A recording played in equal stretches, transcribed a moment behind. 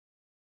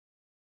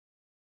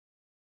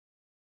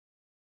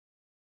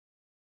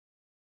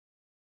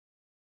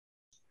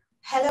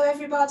Hello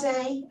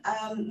everybody,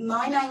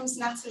 my name's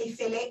Natalie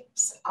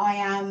Phillips. I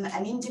am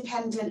an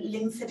independent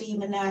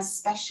lymphedema nurse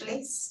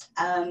specialist,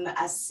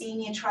 a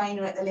senior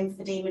trainer at the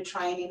Lymphedema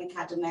Training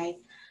Academy,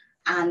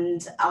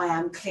 and I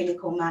am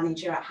clinical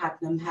manager at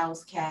Haddenham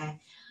Healthcare.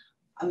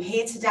 I'm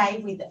here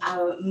today with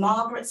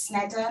Margaret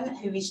Sneddon,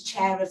 who is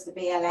chair of the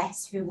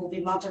BLS, who will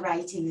be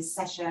moderating this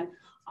session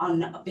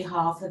on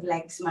behalf of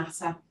Legs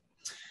Matter.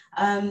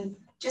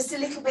 Just a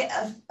little bit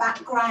of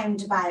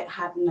background about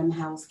Haddenham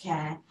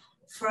Healthcare.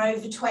 For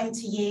over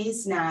 20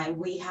 years now,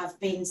 we have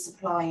been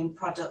supplying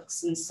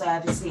products and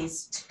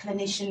services to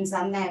clinicians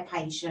and their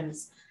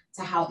patients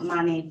to help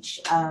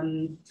manage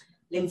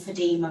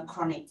lymphedema,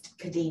 chronic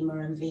edema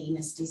and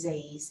venous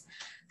disease.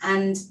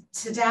 And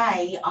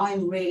today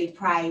I'm really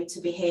proud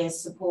to be here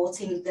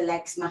supporting the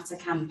Legs Matter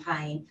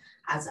campaign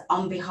as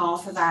on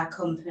behalf of our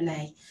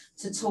company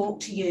to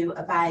talk to you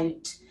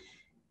about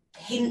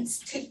hints,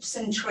 tips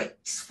and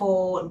tricks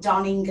for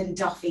donning and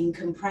doffing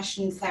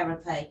compression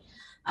therapy.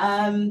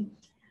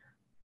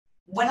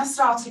 When I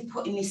started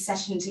putting this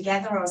session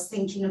together, I was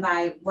thinking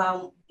about,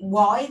 well,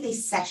 why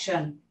this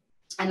session?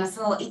 And I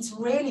thought it's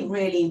really,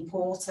 really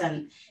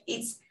important.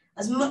 It's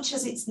as much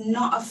as it's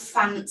not a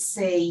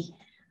fancy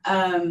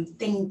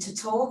thing to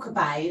talk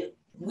about,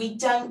 we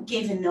don't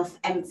give enough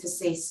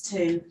emphasis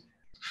to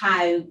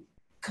how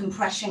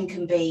compression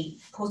can be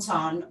put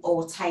on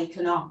or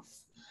taken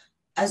off,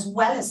 as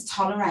well as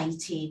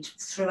tolerated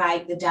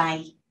throughout the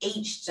day,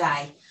 each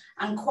day.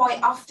 And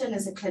quite often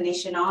as a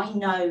clinician, I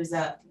know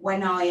that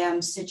when I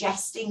am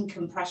suggesting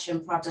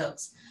compression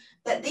products,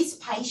 that this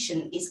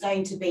patient is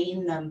going to be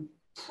in them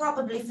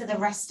probably for the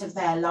rest of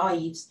their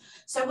lives.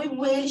 So we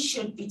really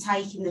should be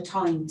taking the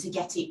time to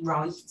get it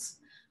right.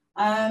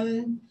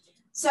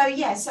 So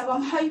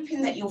I'm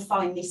hoping that you'll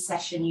find this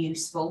session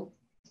useful.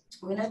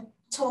 We're going to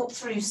talk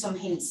through some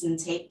hints and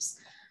tips,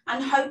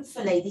 and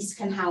hopefully this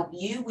can help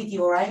you with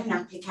your own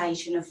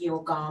application of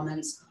your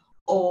garments,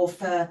 or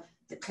for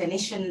the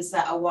clinicians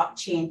that are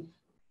watching,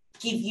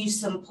 give you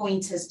some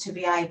pointers to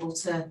be able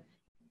to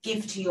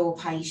give to your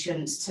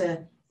patients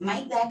to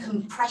make their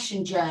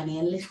compression journey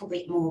a little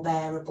bit more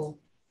bearable.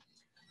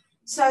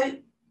 So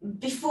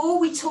before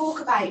we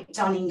talk about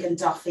donning and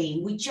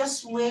doffing, we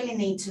just really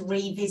need to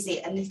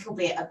revisit a little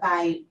bit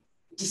about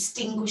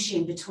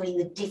distinguishing between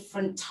the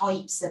different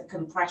types of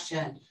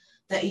compression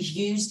that is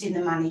used in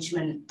the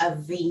management of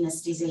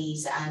venous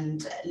disease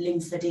and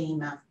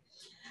lymphedema.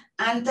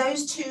 And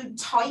those two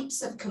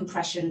types of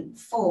compression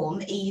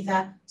form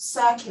either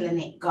circular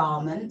knit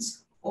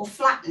garments or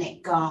flat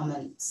knit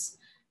garments.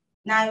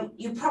 Now,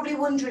 you're probably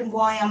wondering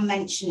why I'm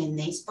mentioning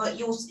this, but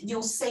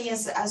you'll see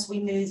as we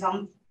move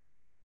on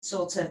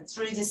sort of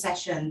through the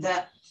session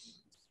that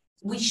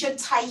we should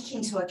take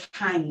into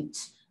account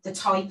the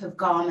type of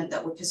garment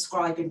that we're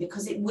prescribing,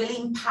 because it will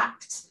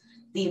impact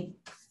the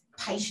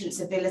patient's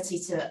ability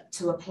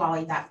to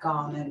apply that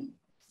garment.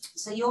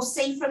 So you'll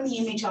see from the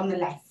image on the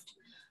left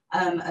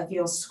of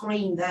your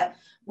screen that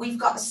we've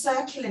got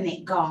circular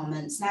knit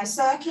garments. Now,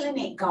 circular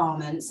knit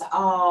garments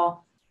are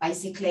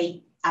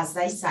basically, as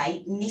they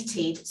say,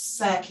 knitted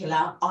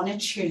circular on a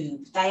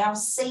tube. They are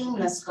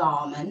seamless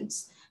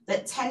garments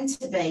that tend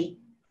to be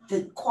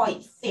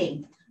quite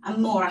thin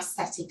and more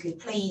aesthetically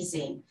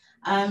pleasing.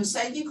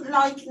 So you could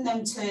liken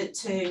them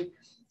to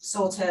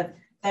sort of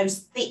those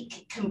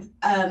thick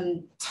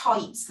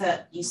tights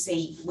that you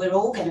see we're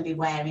all going to be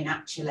wearing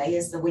actually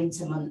as the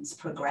winter months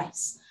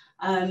progress.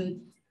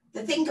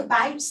 The thing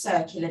about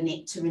circular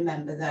knit to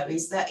remember though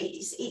is that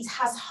it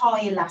has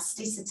high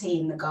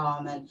elasticity in the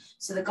garment.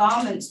 So the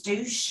garments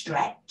do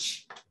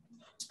stretch,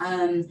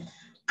 and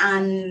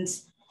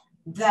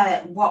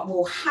what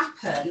will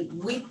happen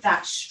with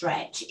that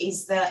stretch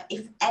is that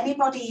if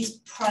anybody is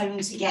prone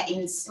to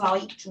getting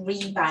slight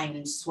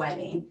rebound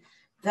swelling,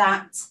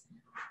 that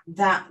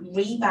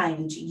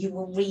rebound, you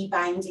will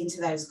rebound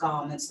into those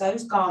garments.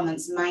 Those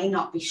garments may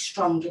not be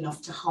strong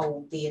enough to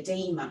hold the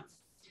edema.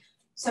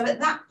 So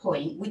at that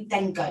point, we'd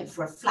then go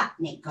for a flat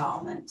knit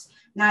garment.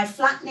 Now,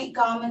 flat knit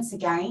garments,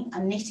 again,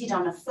 are knitted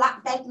on a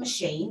flatbed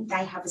machine.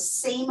 They have a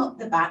seam up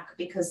the back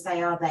because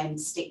they are then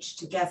stitched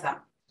together.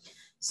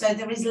 So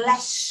there is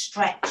less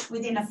stretch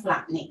within a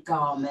flat knit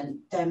garment.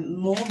 They're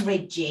more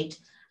rigid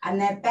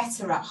and they're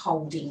better at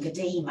holding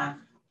edema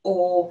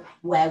or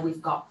where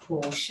we've got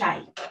poor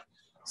shape.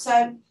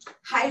 So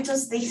how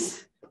does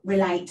this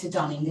relate to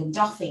donning and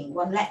doffing?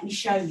 Well, let me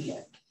show you.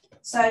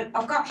 So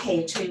I've got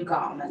here two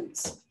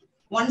garments.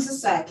 One's a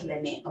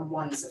circular knit and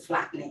one's a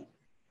flat knit.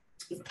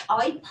 If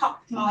I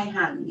pop my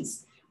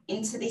hands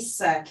into this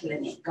circular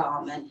knit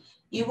garment,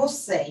 you will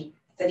see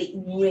that it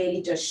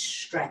really does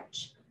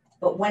stretch.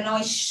 But when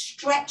I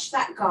stretch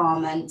that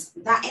garment,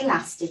 that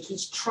elastic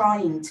is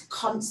trying to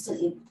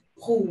constantly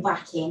pull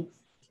back in.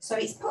 So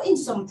it's putting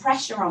some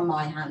pressure on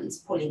my hands,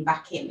 pulling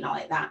back in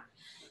like that.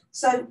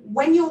 So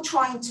when you're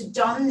trying to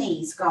don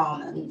these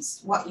garments,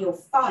 what you'll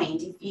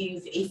find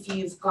if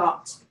you've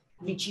got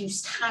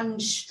reduced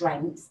hand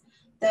strength,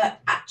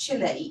 that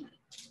actually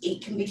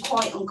it can be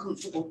quite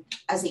uncomfortable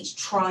as it's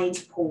trying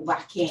to pull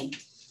back in.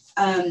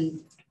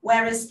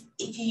 Whereas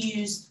if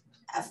you use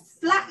a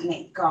flat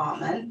knit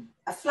garment,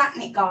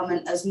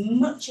 as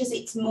much as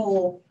it's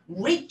more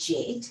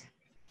rigid,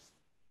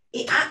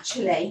 it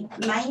actually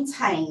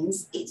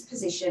maintains its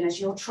position as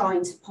you're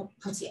trying to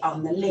put it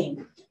on the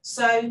limb.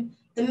 So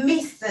the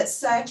myth that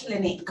circular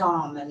knit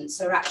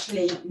garments are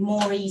actually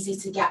more easy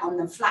to get on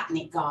than flat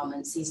knit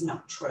garments is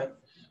not true.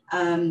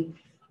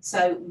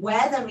 So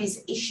where there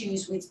is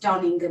issues with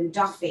donning and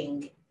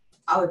doffing,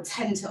 I would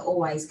tend to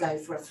always go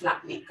for a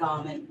flat knit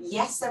garment.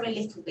 Yes, they're a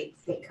little bit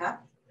thicker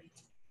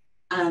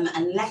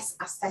and less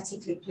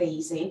aesthetically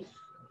pleasing,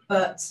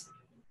 but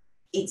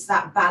it's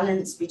that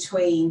balance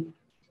between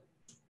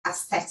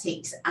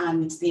aesthetics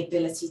and the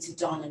ability to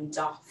don and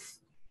doff.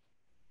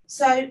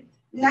 So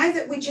now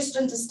that we just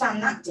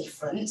understand that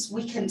difference,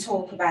 we can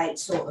talk about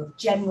sort of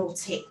general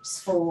tips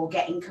for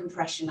getting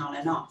compression on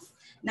and off.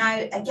 Now,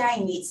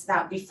 again, it's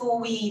that before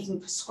we even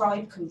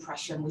prescribe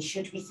compression, we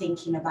should be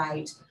thinking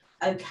about,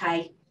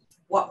 okay,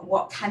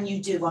 what can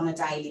you do on a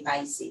daily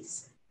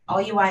basis?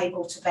 Are you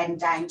able to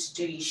bend down to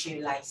do your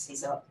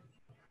shoelaces up?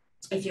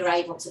 If you're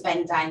able to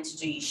bend down to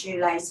do your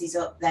shoelaces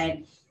up,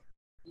 then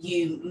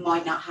you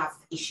might not have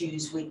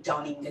issues with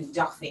donning and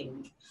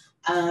doffing.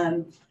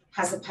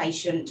 Has a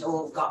patient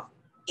or got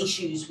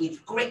issues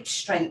with grip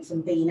strength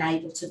and being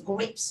able to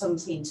grip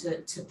something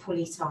to pull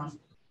it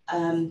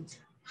on?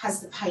 Has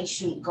the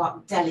patient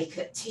got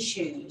delicate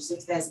tissues?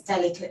 If there's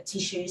delicate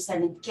tissues,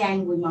 then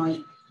again, we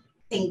might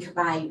think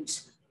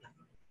about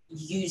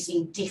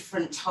using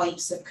different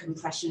types of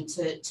compression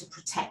to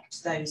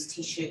protect those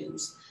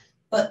tissues.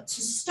 But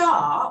to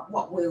start,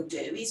 what we'll do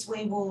is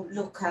we will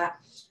look at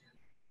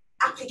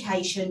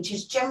application,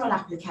 just general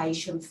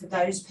application for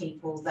those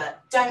people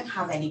that don't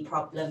have any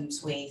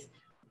problems with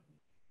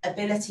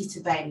ability to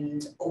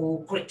bend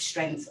or grip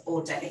strength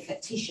or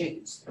delicate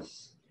tissues.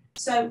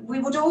 So we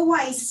would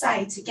always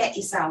say to get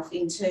yourself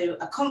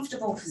into a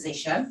comfortable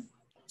position,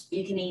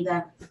 you can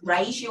either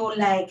raise your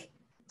leg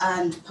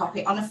and pop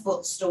it on a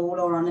footstool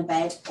or on a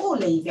bed, or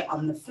leave it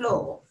on the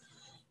floor.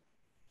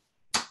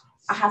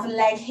 I have a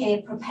leg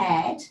here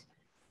prepared,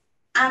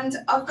 and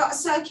I've got a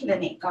circular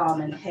knit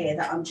garment here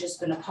that I'm just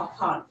going to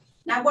pop on.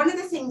 Now, one of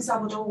the things I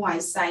would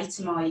always say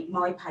to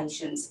my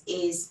patients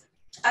is,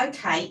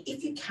 okay,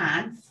 if you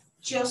can,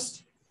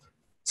 just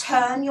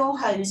turn your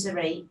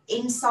hosiery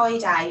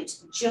inside out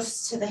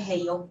just to the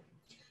heel.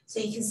 So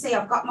you can see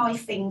I've got my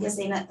fingers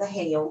in at the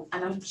heel,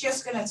 and I'm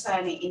just going to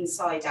turn it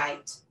inside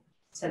out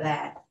to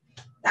there.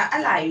 That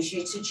allows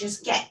you to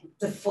just get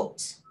the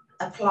foot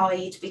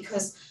applied,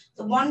 because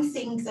the one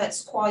thing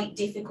that's quite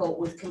difficult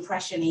with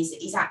compression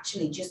is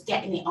actually just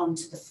getting it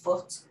onto the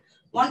foot.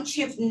 Once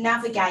you've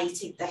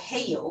navigated the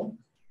heel,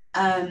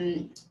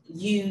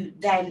 you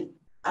then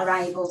are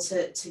able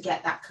to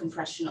get that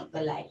compression up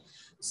the leg.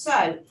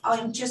 So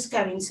I'm just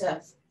going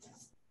to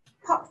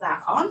pop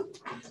that on.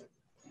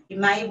 You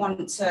may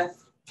want to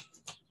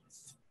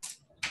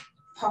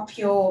pop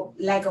your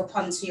leg up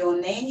onto your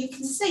knee, and you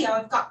can see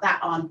I've got that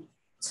on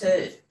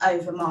to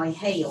over my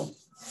heel.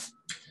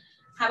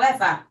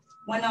 However,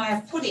 when I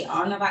have put it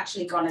on, I've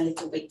actually gone a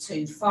little bit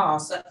too far.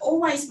 So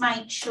always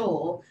make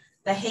sure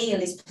the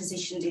heel is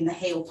positioned in the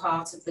heel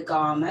part of the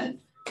garment,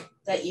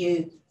 that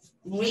you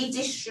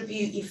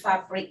redistribute your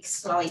fabric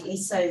slightly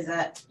so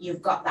that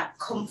you've got that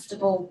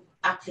comfortable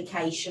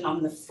application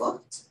on the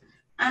foot.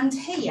 And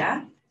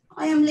here,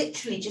 I am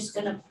literally just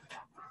going to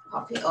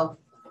pop it up,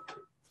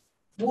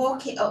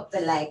 walk it up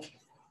the leg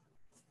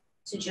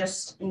to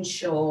just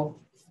ensure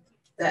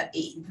that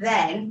it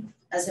then,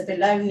 as a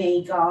below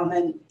knee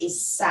garment,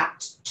 is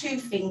sat 2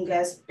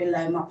 fingers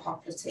below my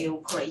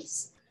popliteal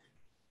crease.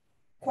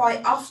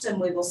 Quite often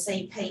we will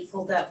see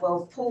people that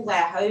will pull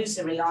their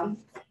hosiery on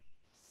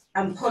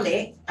and pull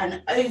it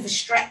and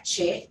overstretch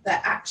it,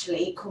 that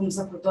actually it comes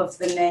up above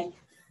the knee.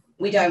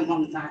 We don't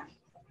want that.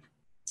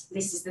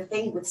 This is the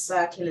thing with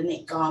circular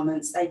knit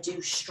garments, they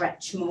do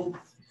stretch more.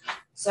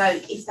 So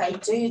if they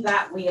do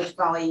that, we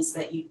advise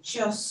that you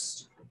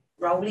just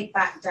roll it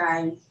back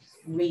down,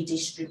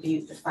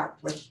 redistribute the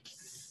fabric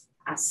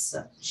as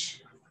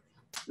such,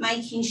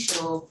 making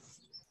sure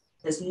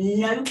there's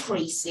no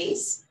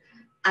creases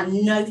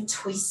and no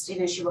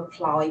twisting as you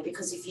apply,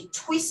 because if you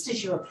twist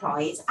as you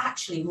apply, it's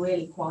actually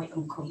really quite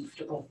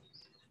uncomfortable.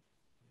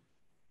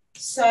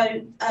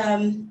 So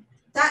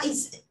that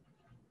is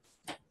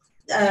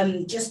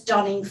just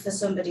donning for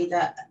somebody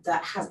that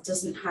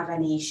doesn't have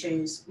any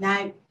issues.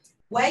 Now,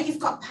 where you've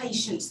got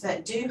patients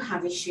that do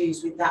have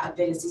issues with that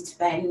ability to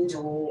bend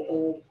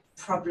or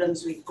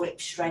problems with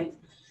grip strength,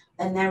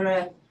 then there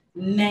are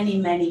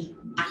many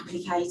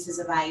applicators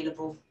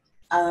available.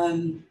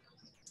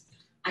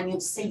 And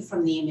you'll see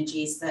from the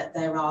images that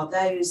there are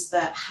those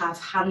that have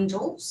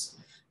handles,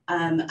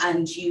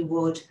 and you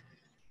would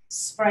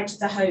spread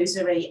the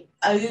hosiery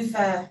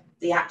over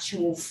the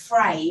actual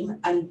frame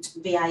and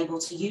be able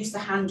to use the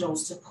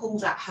handles to pull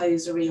that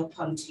hosiery up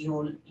onto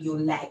your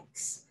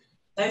legs.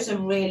 Those are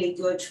really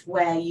good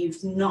where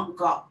you've not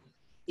got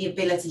the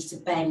ability to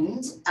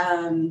bend.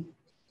 And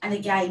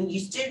again,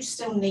 you do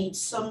still need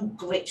some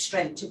grip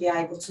strength to be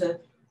able to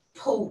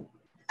pull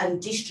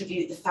and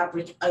distribute the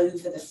fabric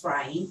over the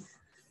frame.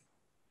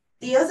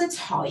 The other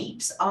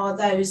types are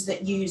those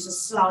that use a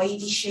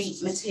slidey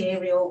sheet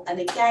material, and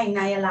again,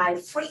 they allow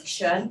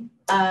friction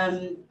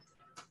to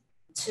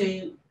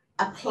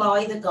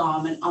apply the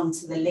garment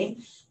onto the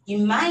limb. You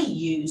may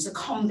use a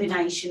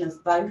combination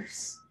of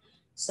both.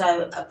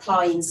 So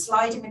applying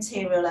sliding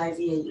material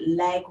over your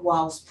leg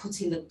whilst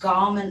putting the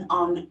garment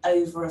on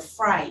over a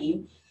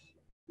frame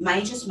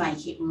may just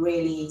make it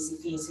really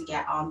easy for you to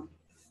get on.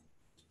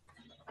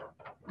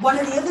 One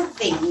of the other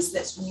things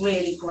that's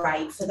really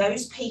great for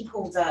those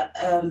people that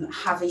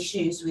have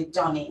issues with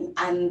donning,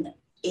 and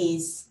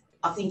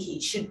I think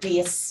it should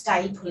be a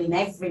staple in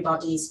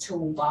everybody's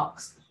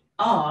toolbox,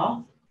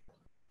 are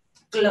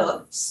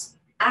gloves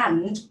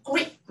and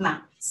grip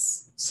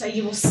mats. So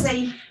you will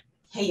see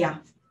here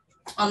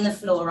on the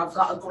floor, I've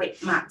got a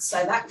grip mat.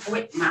 So that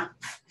grip mat,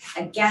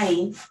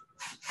 again,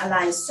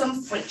 allows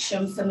some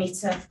friction for me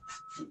to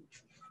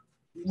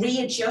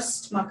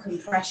readjust my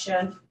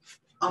compression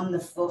on the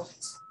foot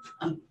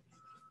and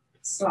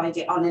slide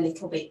it on a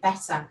little bit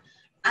better.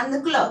 And the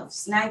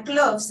gloves. Now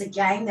gloves,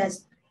 again,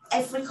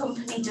 every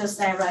company does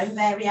their own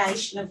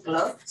variation of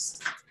gloves,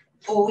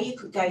 or you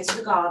could go to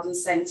the garden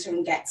centre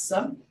and get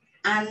some.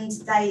 And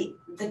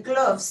the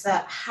gloves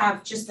that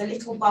have just the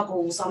little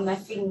bubbles on their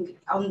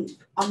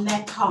on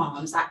their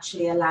palms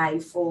actually allow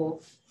for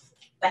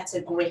better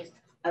grip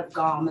of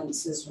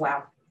garments as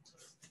well.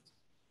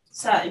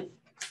 So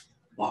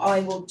what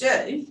I will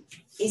do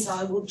is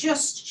I will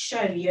just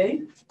show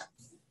you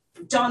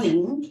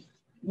donning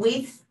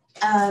with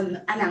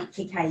an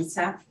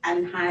applicator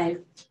and how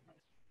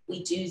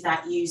we do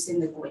that using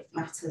the grip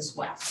mat as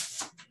well.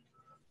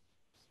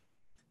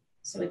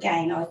 So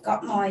again, I've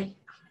got my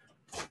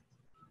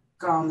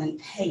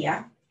garment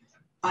here.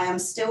 I am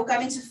still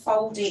going to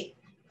fold it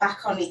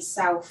back on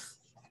itself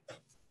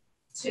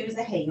to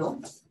the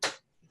heel.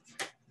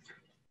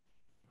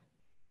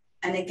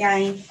 And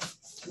again,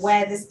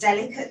 where there's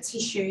delicate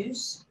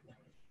tissues,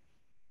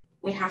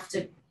 we have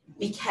to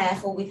be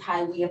careful with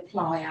how we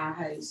apply our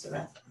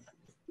hosiery.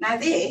 Now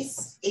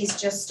this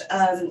is just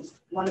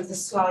one of the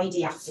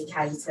slidey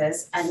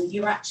applicators, and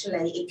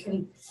it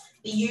can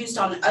be used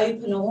on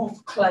open or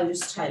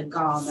closed toe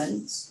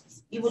garments.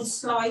 You would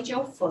slide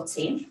your foot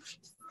in,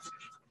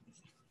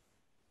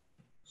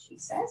 she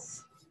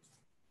says.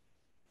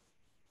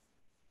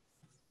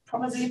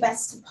 Probably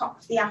best to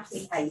pop the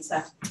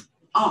applicator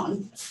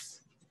on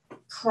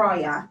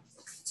prior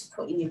to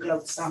putting your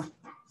gloves on,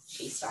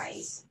 she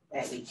says.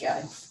 There we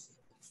go.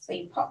 So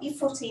you pop your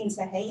foot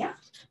into here.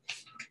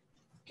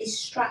 This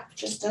strap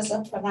just does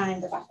up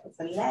around the back of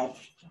the leg.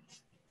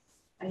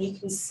 And you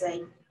can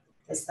see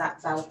there's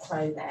that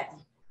Velcro there.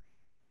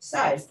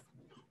 So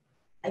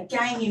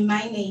again, you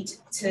may need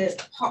to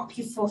pop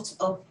your foot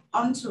up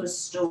onto a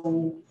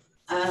stool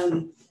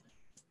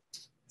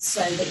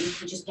so that you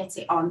can just get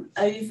it on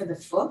over the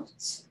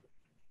foot.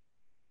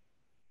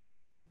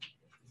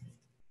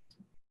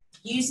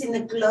 Using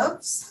the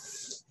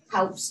gloves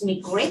helps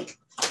me grip,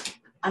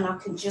 and I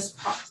can just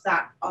pop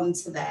that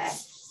onto there.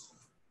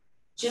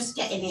 Just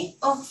getting it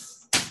up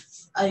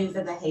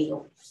over the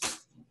heel,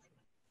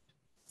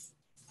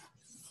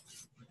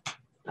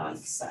 like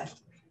so.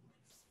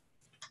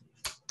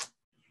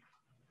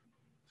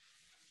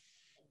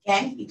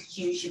 Again, you could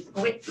use your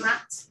grip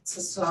mat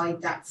to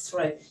slide that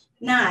through.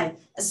 Now,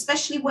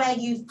 especially where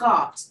you've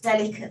got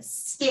delicate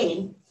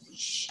skin,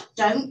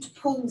 don't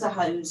pull the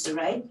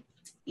hosiery.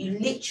 You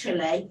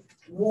literally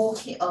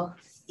walk it up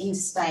in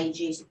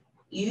stages.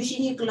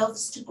 Using your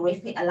gloves to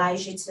grip, it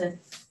allows you to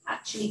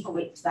actually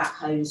grip that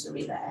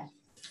hosiery there.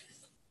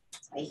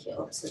 Take it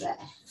up to there.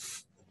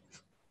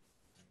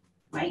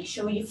 Make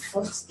sure your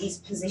foot is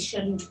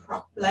positioned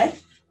properly.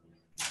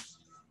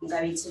 I'm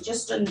going to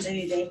just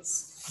undo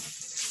this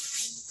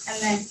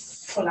and then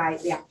pull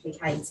out the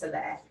applicator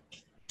there.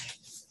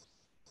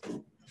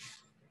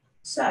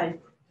 So,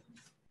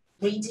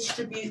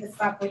 redistribute the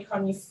fabric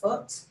on your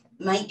foot.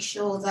 Make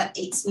sure that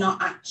it's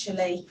not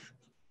actually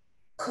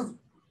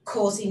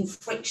causing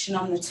friction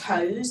on the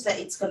toes, that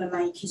it's going to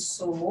make you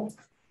sore,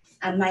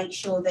 and make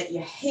sure that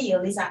your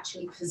heel is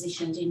actually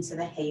positioned into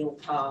the heel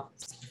part.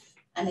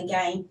 And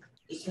again,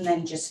 you can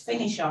then just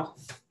finish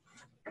off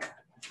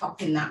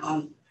popping that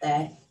on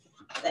there,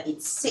 that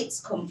it sits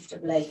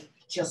comfortably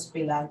just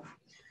below.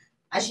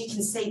 As you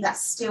can see, that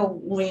still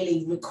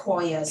really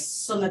requires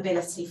some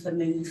ability for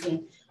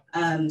moving.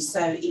 So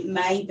it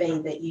may be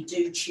that you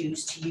do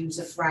choose to use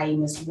a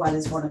frame as well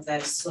as one of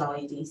those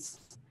slideys.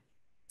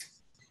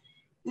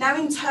 Now,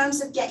 in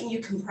terms of getting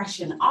your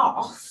compression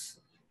off,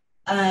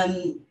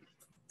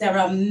 there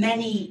are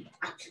many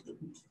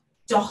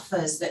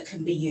doffers that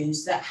can be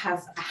used that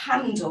have a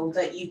handle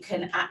that you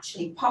can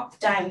actually pop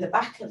down the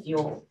back of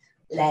your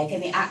leg,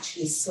 and it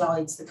actually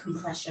slides the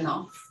compression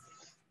off.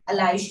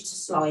 Allows you to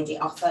slide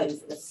it off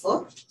over the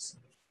foot.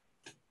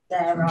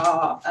 There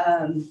are,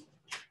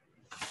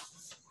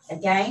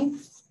 again,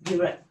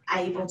 you're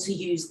able to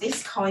use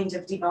this kind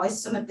of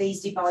device. Some of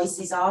these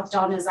devices are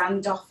donners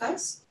and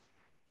doffers,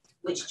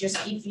 which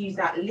just give you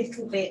that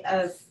little bit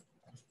of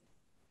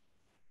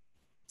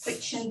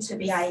friction to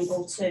be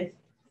able to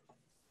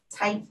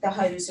take the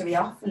hosiery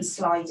off and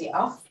slide it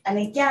off. And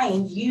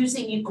again,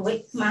 using your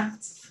grip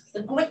mat.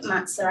 The grip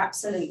mats are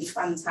absolutely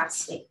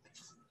fantastic.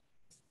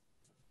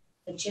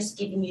 They're just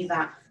giving you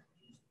that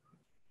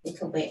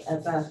little bit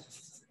of a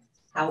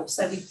help.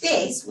 So with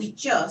this, we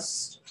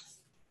just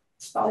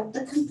fold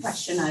the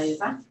compression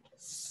over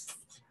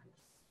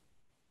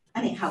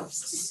and it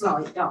helps to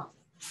slide off.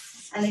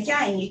 And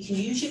again, you can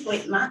use your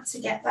grip mat to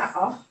get that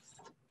off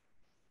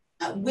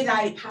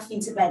without having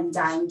to bend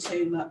down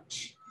too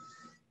much.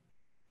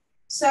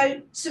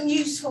 So some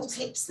useful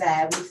tips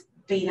there with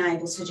being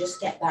able to just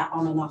get that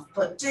on and off,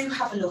 but do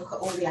have a look at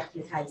all the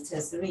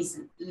applicators. There is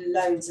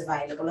loads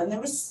available and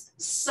there is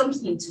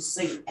something to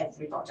suit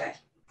everybody.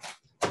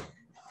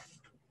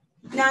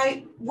 Now,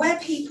 where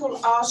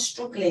people are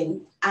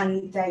struggling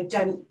and they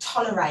don't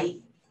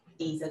tolerate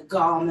either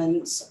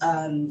garments,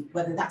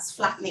 whether that's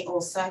flat knit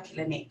or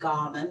circular knit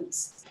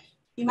garments,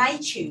 you may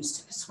choose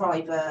to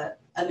prescribe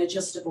an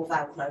adjustable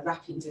Velcro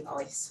wrapping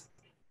device.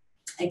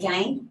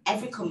 Again,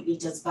 every company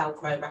does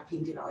Velcro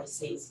wrapping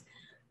devices.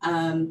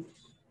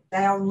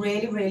 They are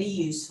really, really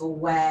useful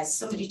where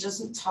somebody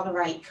doesn't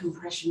tolerate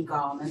compression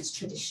garments,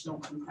 traditional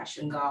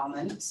compression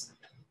garments,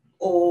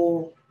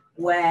 or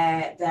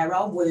where there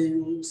are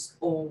wounds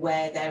or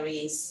where there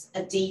is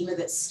edema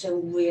that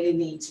still really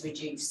needs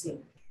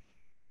reducing.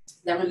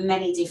 There are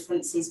many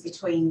differences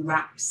between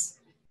wraps.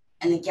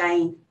 And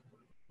again,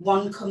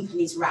 one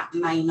company's wrap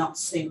may not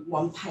suit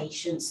one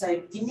patient.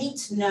 So you need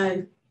to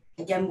know,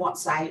 again,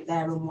 what's out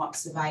there and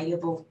what's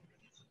available,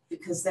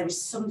 because there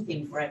is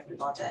something for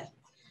everybody.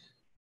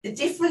 The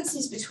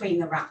differences between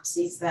the wraps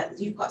is that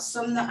you've got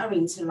some that are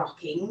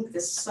interlocking,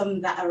 there's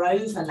some that are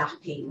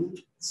overlapping,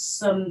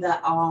 some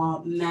that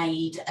are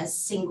made as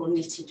single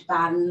knitted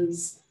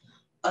bands,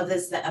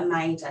 others that are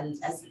made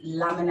as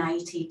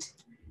laminated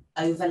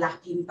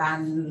overlapping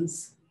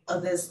bands,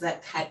 others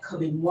that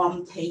come in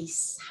one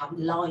piece, have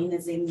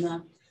liners in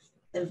them.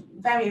 They're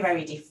very,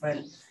 very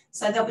different.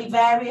 So there'll be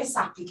various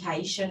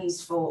applications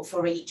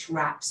for each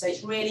wrap. So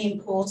it's really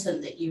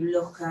important that you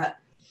look at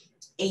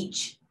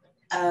each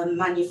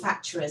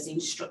manufacturer's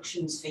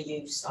instructions for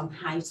use on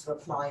how to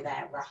apply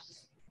their wrap.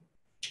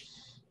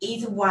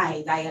 Either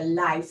way, they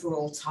allow for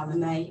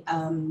autonomy.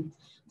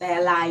 They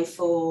allow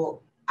for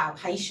our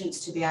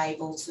patients to be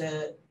able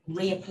to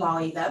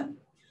reapply them,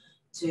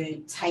 to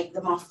take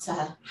them off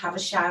to have a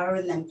shower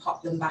and then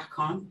pop them back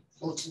on,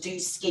 or to do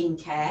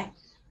skincare.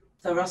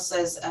 For us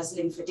as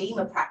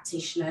lymphedema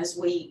practitioners,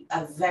 we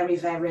are very,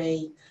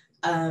 very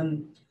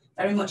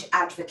much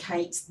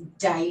advocate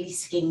daily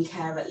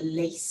skincare at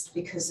least,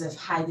 because of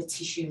how the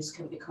tissues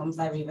can become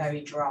very,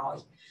 very dry.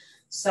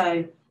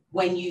 So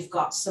when you've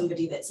got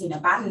somebody that's in a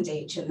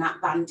bandage and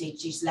that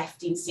bandage is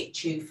left in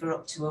situ for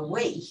up to a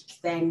week,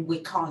 then we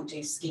can't do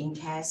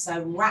skincare.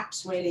 So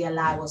wraps really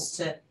allow us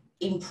to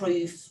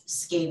improve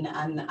skin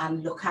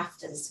and look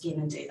after the skin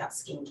and do that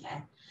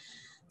skincare.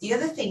 The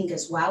other thing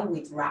as well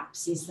with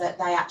wraps is that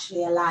they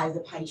actually allow the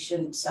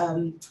patient,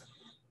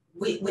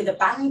 with a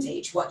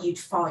bandage, what you'd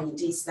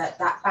find is that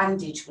that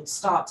bandage would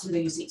start to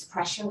lose its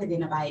pressure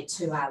within about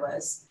 2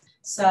 hours.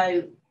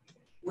 So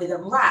with a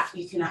wrap,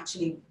 you can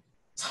actually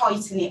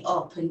tighten it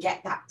up and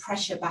get that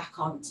pressure back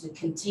on to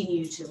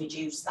continue to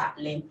reduce that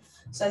limb.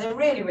 So they're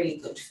really, really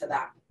good for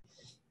that.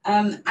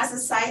 As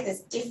I say,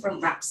 there's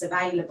different wraps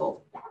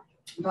available,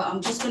 but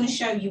I'm just going to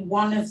show you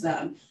one of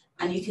them,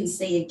 and you can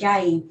see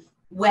again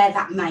where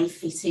that may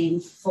fit in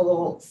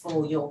for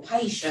your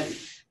patient.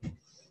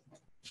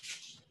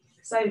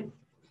 So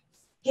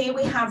here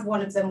we have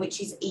one of them,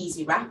 which is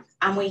Easy Wrap,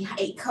 and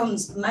it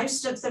comes,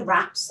 most of the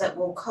wraps that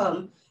will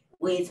come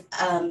with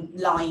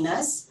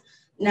liners.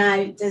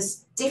 Now,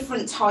 there's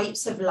different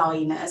types of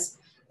liners.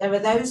 There are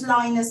those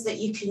liners that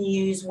you can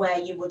use where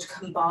you would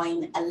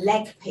combine a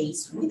leg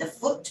piece with a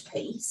foot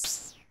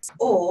piece,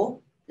 or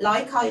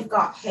like I've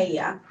got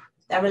here,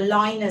 there are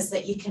liners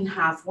that you can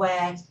have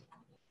where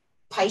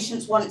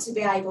patients want to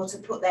be able to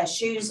put their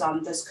shoes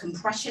on. There's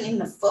compression in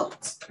the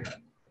foot,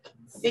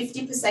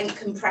 50%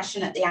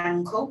 compression at the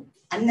ankle,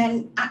 and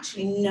then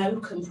actually no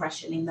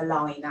compression in the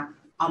liner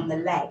on the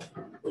leg,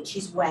 which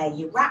is where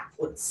your wrap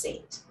would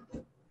sit.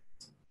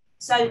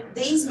 So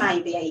these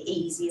may be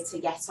easier to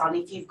get on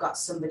if you've got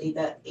somebody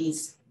that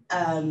is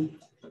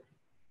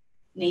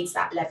needs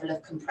that level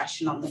of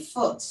compression on the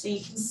foot. So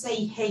you can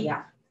see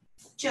here,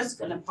 just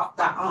going to pop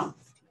that on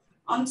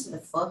onto the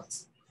foot,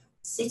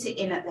 sit it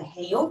in at the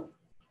heel.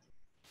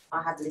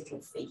 I have little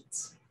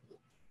feet.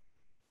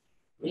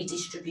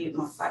 Redistribute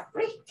my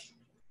fabric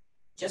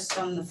just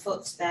on the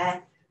foot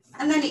there,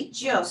 and then it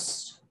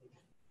just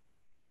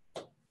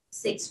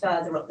sits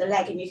further up the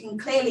leg, and you can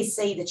clearly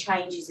see the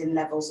changes in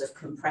levels of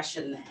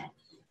compression there.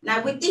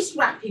 Now with this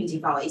wrapping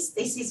device,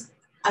 this is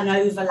an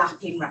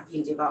overlapping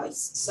wrapping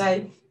device,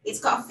 so it's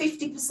got a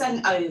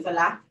 50%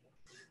 overlap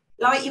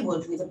like you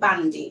would with a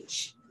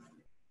bandage.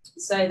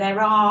 So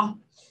there are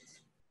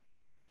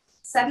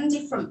 7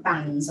 different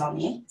bands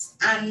on it,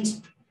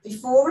 and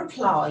before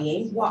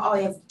applying, what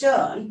I have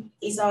done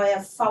is I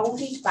have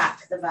folded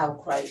back the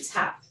Velcro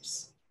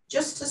tabs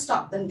just to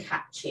stop them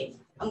catching.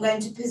 I'm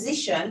going to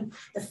position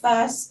the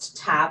first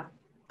tab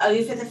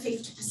over the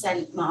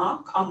 50%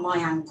 mark on my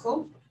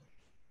ankle.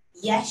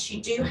 Yes,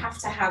 you do have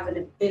to have an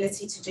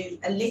ability to do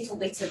a little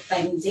bit of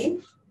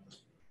bending,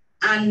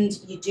 and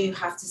you do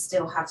have to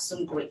still have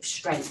some grip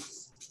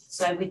strength.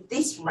 So with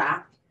this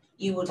wrap,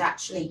 you would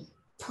actually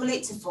pull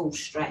it to full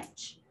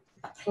stretch,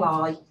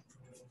 apply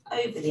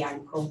over the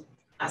ankle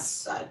as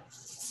so.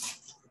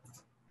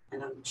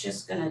 And I'm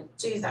just going to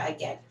do that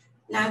again.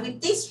 Now with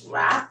this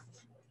wrap,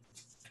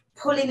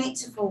 pulling it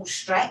to full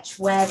stretch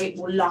where it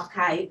will lock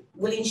out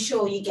will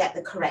ensure you get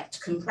the correct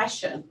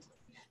compression.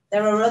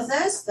 There are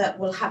others that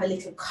will have a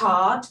little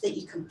card that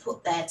you can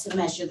put there to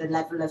measure the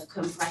level of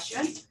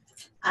compression.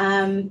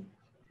 And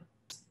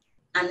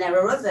there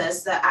are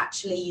others that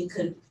actually you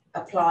can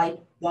apply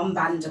one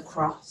band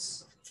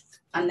across,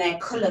 and they're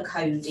colour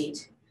coded.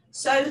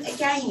 So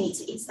again,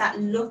 it's that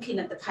looking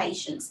at the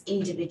patient's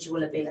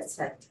individual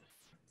ability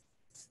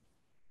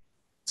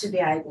to be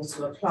able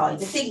to apply.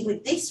 The thing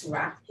with this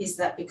wrap is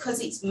that because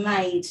it's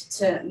made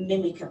to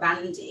mimic a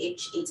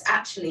bandage, it's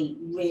actually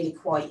really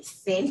quite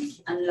thin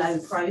and low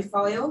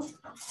profile,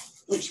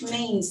 which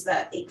means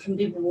that it can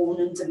be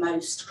worn under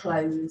most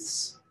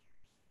clothes.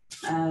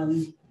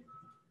 And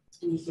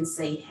you can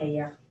see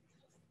here,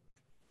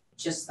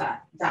 just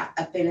that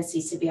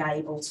ability to be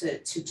able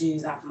to do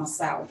that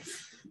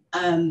myself.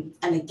 And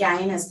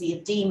again, as the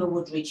edema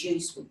would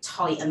reduce, would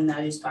tighten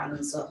those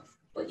bands up,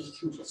 but you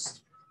can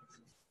just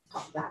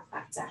pop that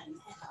back down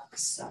there like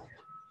so.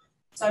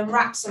 So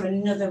wraps are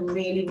another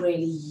really,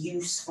 really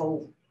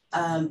useful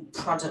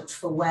product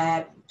for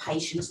where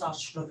patients are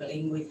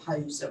struggling with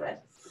hosiery.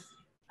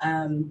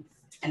 And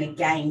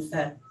again,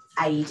 for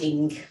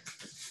aiding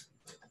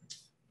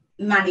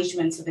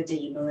management of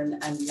edema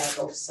and leg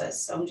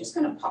ulcers. So I'm just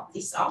going to pop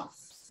this off.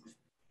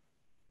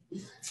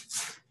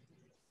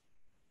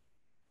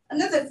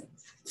 Another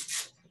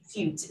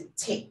few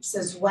tips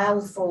as well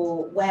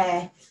for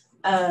where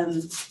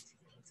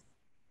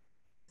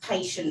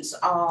patients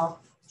are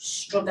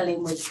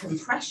struggling with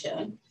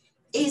compression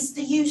is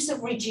the use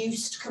of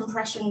reduced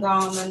compression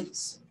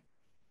garments.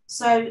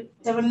 So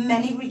there are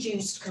many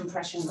reduced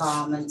compression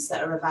garments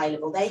that are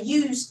available. They're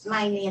used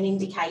mainly and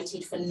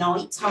indicated for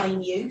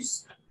nighttime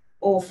use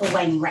or for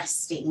when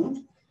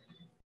resting,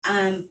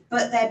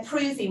 but they're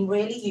proving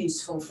really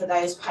useful for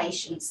those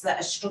patients that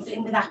are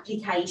struggling with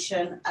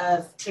application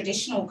of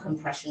traditional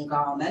compression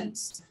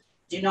garments,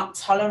 do not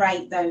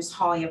tolerate those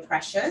higher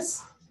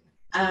pressures,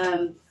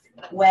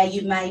 where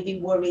you may be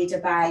worried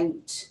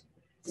about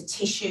the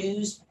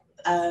tissues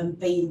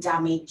being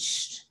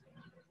damaged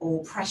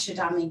or pressure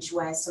damage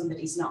where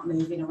somebody's not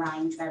moving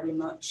around very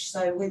much.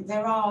 So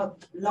there are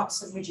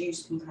lots of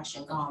reduced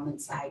compression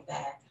garments out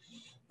there.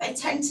 They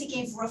tend to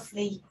give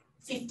roughly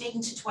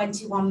 15 to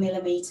 21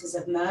 millimetres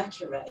of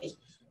mercury,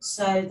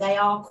 so they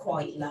are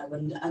quite low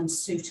and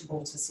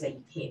suitable to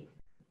sleep in.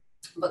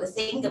 But the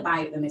thing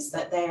about them is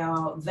that they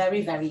are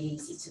very, very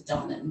easy to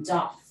don and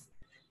doff.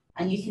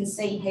 And you can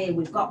see here,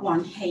 we've got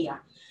one here.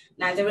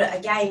 Now, there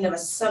are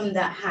some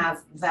that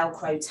have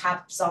Velcro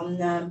tabs on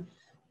them.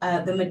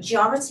 The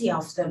majority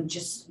of them,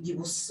 you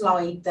will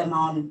slide them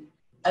on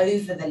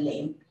over the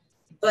limb,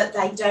 but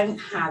they don't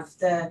have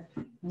the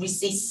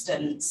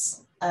resistance,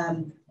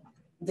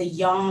 the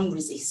yarn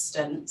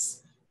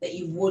resistance that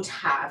you would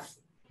have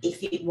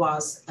if it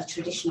was a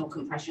traditional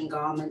compression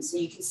garment. So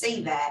you can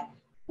see there,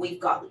 we've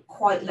got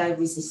quite low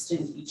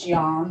resistance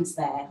yarns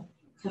there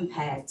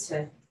compared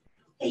to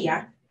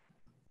here.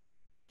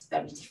 It's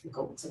very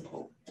difficult to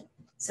pull.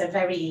 So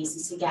very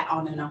easy to get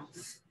on and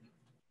off.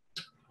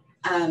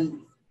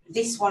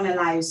 This one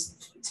allows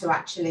to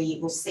actually,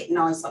 it will sit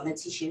nice on the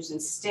tissues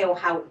and still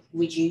help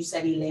reduce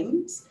any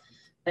limbs.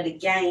 But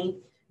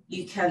again,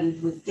 you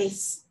can, with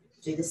this,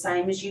 do the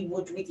same as you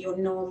would with your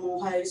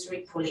normal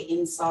hosiery, pull it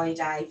inside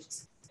out,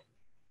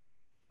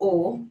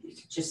 or you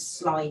could just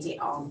slide it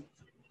on.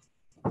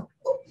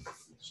 Oh,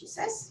 she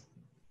says,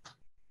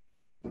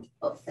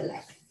 up the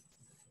leg.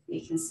 You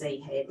can see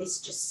here,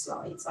 this just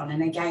slides on.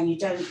 And again, you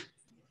don't,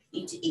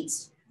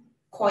 it's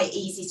quite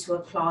easy to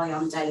apply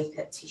on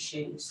delicate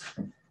tissues.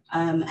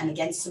 And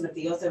again, some of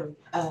the other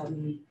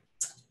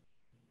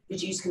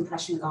reduced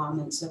compression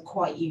garments are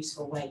quite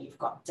useful where you've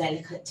got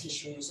delicate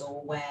tissues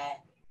or where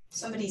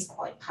somebody's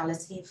quite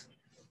palliative.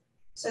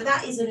 So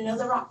that is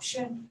another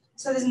option.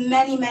 So there's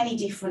many, many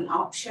different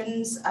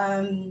options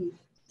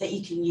that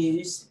you can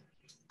use.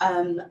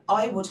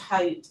 I would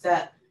hope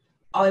that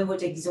I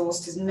would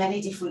exhaust as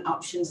many different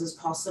options as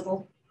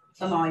possible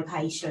for my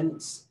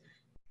patients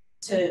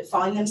to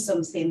find them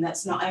something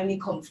that's not only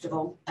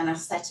comfortable and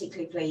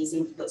aesthetically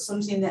pleasing, but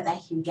something that they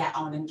can get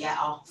on and get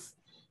off.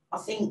 I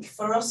think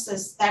for us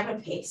as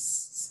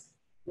therapists,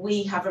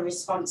 we have a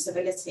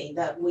responsibility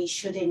that we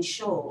should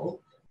ensure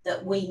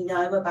that we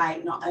know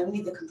about not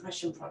only the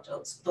compression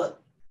products,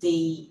 but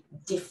the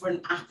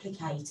different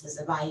applicators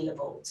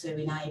available to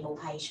enable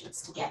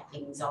patients to get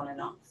things on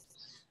and off.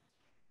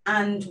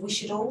 And we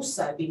should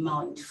also be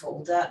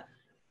mindful that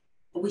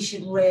we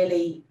should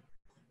really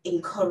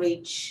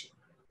encourage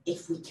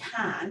if we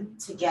can,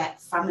 to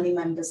get family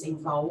members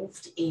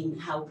involved in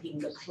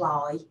helping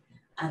apply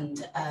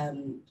and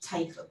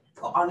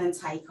put on and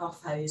take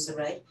off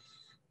hosiery,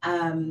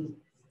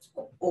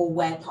 or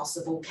where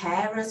possible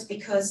carers,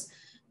 because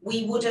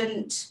we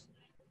wouldn't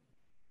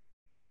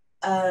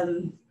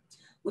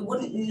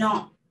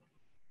not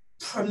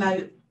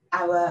promote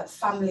our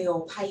family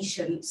or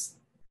patients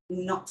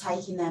not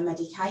taking their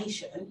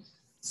medication.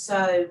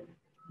 So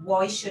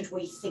why should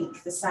we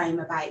think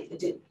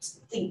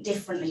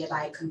differently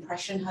about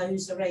compression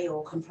hosiery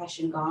or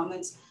compression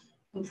garments?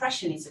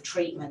 Compression is a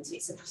treatment,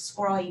 it's a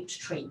prescribed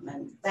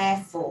treatment,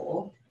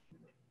 therefore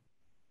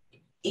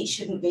it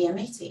shouldn't be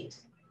omitted.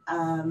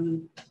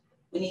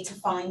 We need to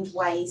find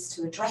ways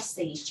to address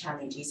these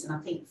challenges, and I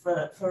think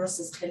for us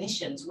as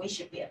clinicians, we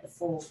should be at the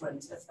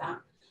forefront of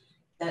that.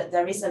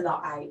 There is a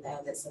lot out there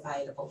that's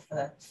available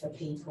for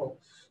people.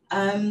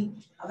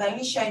 I've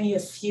only shown you a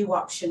few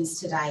options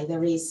today.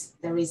 There is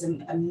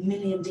a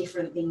million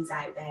different things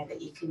out there that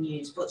you can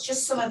use, but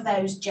just some of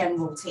those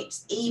general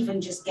tips,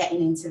 even just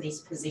getting into this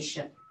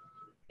position,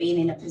 being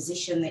in a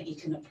position that you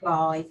can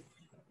apply,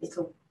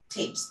 little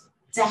tips,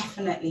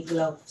 definitely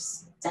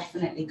gloves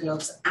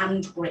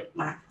and grip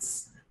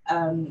mats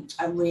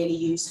are really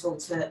useful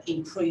to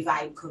improve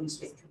outcomes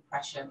with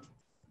compression.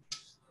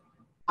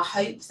 I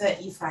hope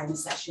that you found the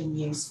session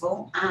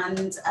useful,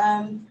 and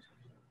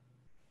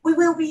we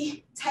will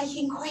be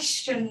taking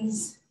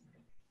questions.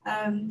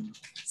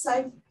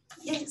 So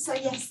yes,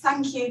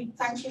 thank you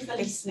for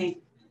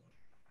listening.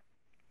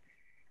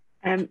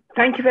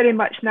 Thank you very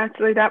much,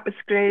 Natalie. That was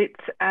great.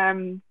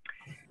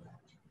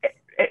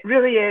 It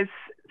really is.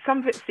 Some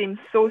of it seems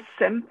so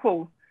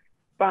simple,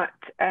 but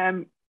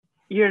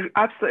you're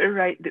absolutely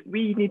right that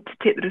we need to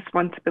take the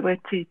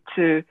responsibility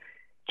to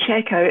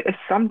check out if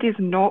somebody's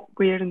not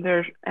wearing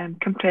their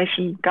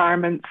compression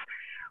garments,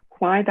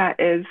 why that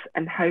is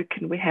and how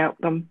can we help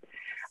them.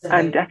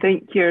 And I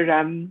think you're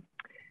getting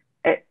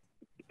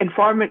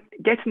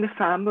the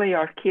family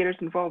or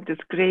carers involved is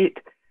great,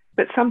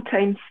 but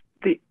sometimes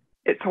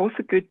it's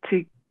also good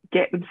to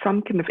get them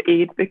some kind of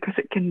aid because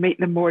it can make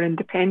them more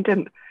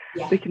independent.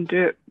 Yeah. They can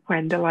do it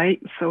when they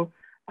like. So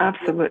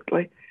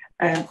absolutely,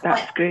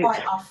 that's great.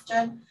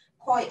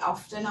 Quite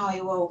often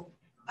I will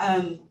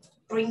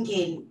bring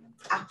in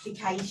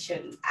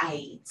application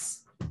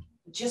aids,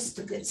 just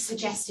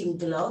suggesting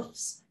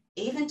gloves,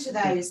 even to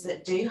those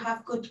that do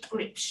have good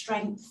grip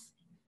strength,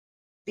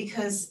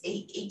 because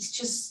it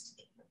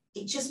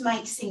just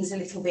makes things a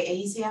little bit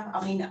easier.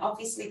 I mean,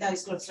 obviously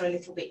those gloves are a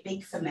little bit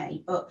big for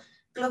me, but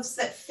gloves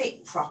that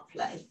fit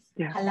properly,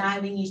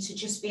 allowing you to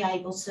just be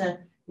able to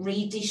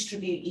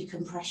redistribute your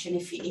compression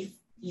if you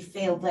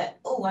feel that,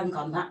 oh, hang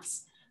on,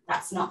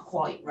 that's not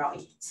quite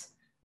right.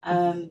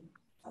 I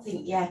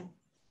think,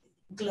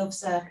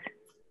 gloves are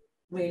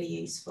really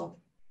useful.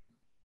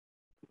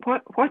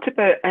 What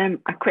about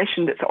a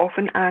question that's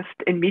often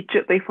asked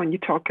immediately when you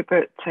talk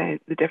about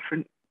the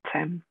different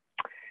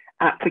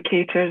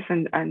applicators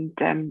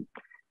and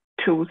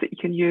tools that you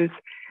can use?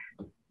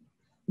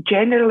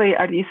 Generally,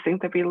 are these things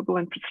available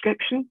in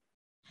prescription?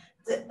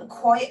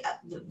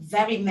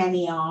 Very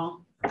many are.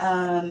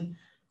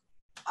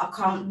 I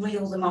can't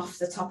reel them off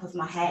the top of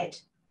my head,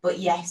 but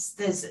yes,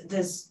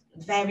 there's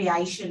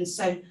variations.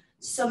 So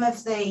some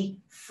of the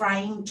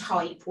frame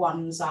type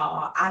ones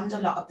are, and a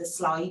lot of the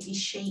slidey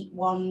sheet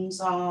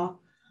ones are.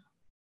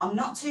 I'm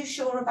not too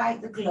sure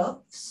about the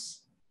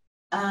gloves,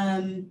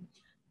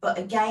 but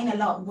again,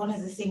 one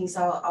of the things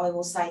I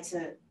will say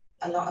to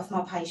a lot of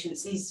my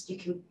patients is you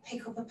can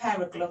pick up a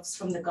pair of gloves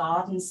from the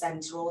garden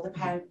centre or the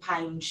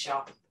pound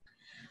shop,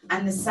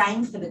 and the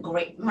same for the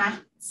grip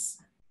mats,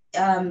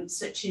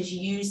 such as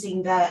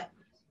using the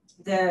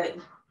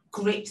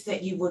grip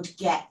that you would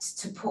get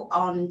to put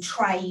on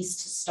trays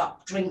to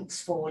stop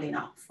drinks falling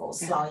off or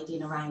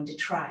sliding around a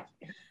tray.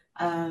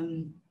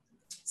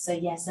 So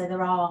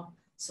there are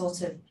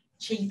sort of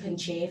cheap and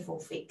cheerful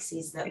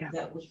fixes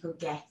that we could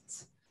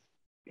get.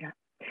 Yeah.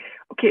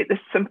 Okay, there's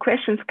some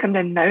questions coming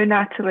in now,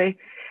 Natalie.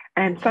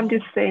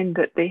 Somebody's saying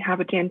that they have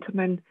a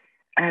gentleman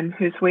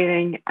who's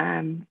wearing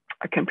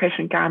a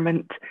compression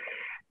garment.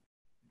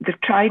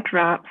 They've tried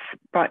wraps,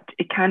 but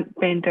he can't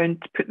bend down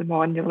to put them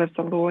on. He lives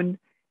alone.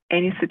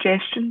 Any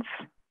suggestions?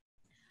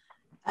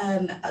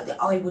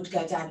 I would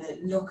go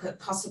look at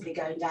possibly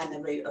going down the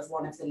route of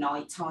one of the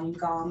nighttime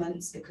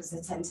garments, because they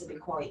tend to be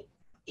quite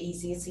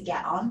easier to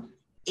get on.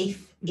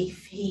 If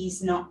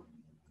he's not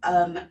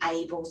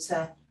able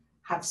to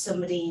have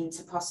somebody in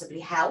to possibly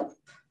help,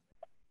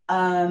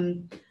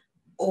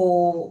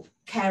 or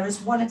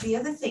carers. One of the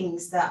other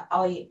things that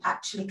I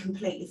actually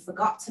completely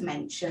forgot to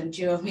mention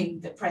during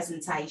the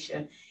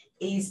presentation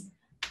is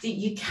that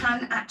you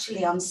can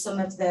actually, on some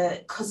of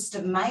the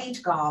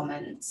custom-made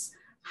garments,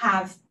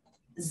 have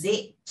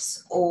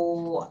zips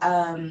or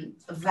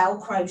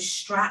Velcro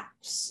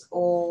straps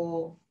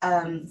or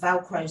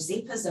Velcro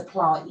zippers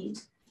applied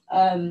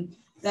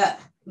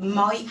that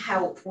might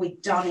help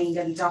with donning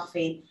and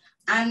doffing.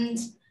 And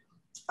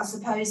I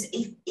suppose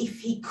if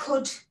he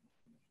could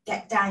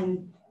get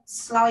down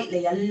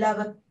slightly, a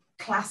lower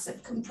class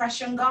of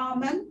compression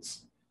garment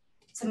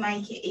to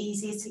make it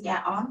easier to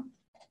get on.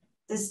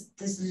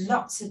 There's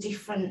lots of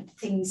different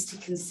things to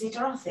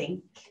consider, I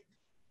think.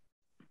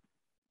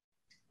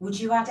 Would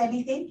you add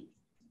anything?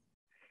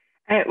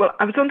 Well,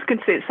 I was only going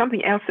to say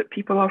something else that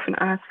people often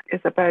ask is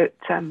about,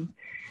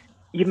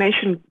 you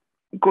mentioned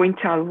going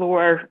to a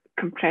lower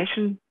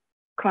compression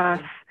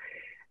class.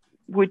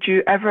 Would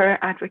you ever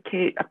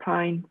advocate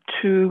applying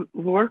to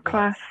lower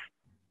class?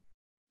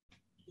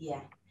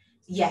 Yeah,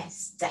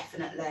 yes,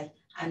 definitely.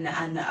 And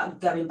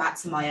going back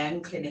to my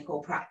own clinical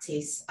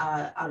practice,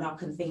 and I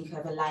can think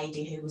of a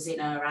lady who was in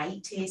her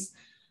 80s,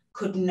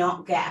 could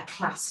not get a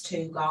class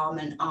 2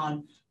 garment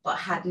on, but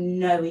had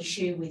no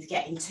issue with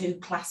getting 2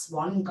 class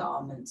 1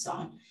 garments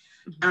on.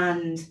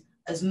 And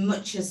as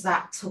much as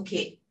that took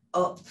it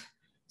up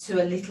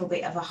to a little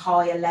bit of a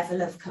higher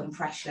level of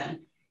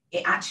compression,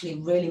 it actually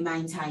really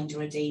maintained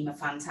her edema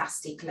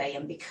fantastically.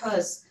 And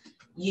because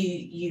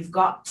you've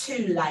got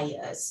 2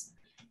 layers,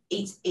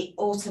 it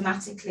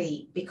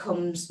automatically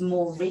becomes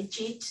more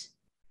rigid.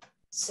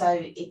 So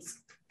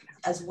it's,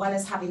 as well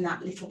as having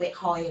that little bit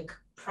higher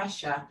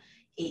pressure,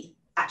 it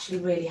actually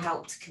really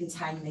helped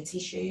contain the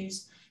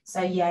tissues.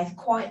 So yeah,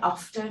 quite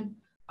often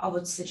I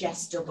would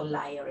suggest double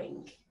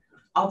layering.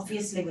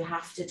 Obviously we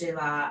have to do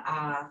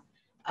our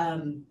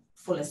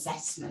full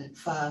assessment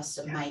first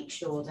and make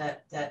sure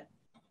that the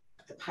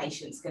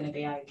patient's going to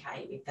be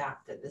okay with that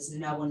there's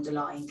no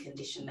underlying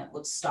condition that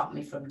would stop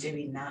me from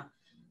doing that.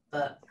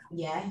 But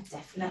yeah,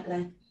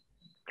 definitely.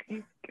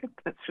 Okay, good.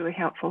 That's really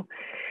helpful.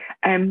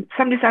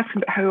 Somebody's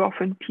asking about how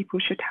often people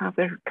should have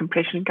their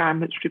compression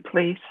garments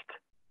replaced.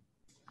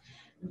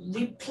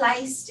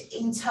 Replaced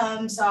in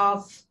terms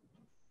of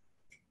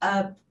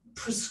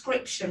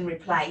prescription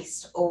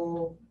replaced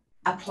or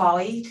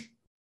applied?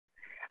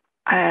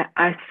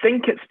 I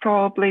think it's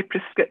probably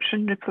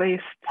prescription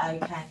replaced.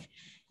 Okay.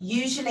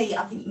 Usually,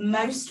 I think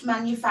most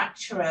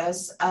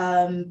manufacturers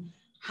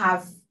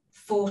have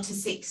 4 to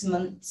 6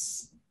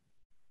 months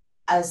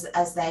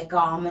as their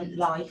garment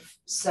life.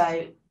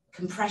 So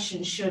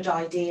compression should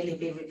ideally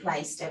be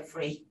replaced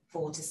every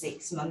 4 to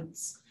 6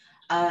 months.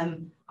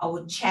 I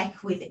would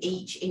check with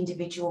each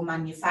individual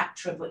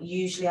manufacturer, but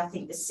usually I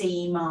think the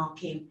CE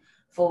marking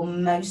for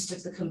most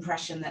of the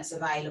compression that's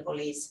available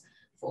is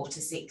 4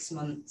 to 6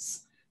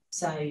 months.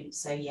 So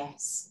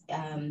yes,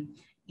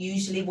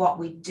 usually what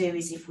we do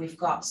is if we've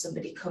got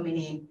somebody coming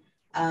in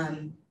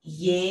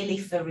yearly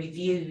for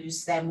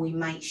reviews, then we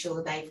make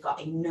sure they've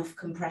got enough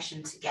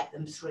compression to get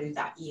them through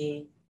that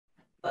year.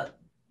 But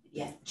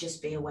yeah,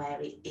 just be aware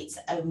it's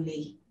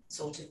only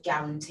sort of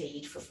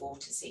guaranteed for 4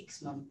 to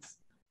 6 months.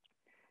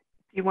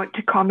 Do you want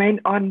to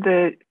comment on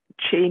the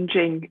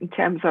changing in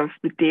terms of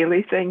the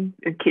daily thing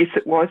in case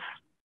it was?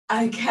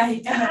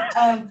 Okay,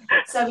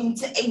 so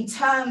in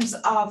terms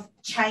of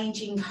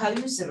changing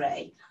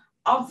hosiery,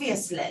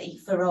 obviously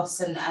for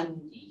us,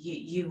 and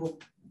you will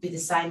be the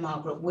same,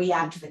 Margaret, we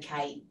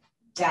advocate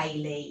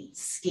daily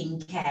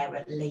skincare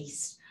at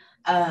least.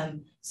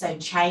 So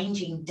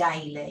changing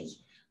daily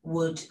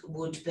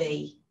would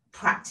be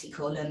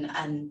practical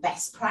and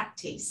best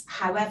practice.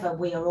 However,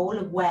 we are all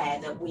aware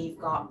that we've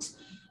got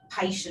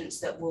patients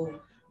that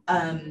will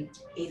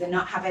either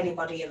not have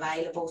anybody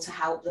available to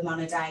help them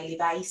on a daily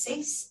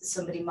basis.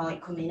 Somebody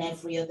might come in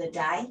every other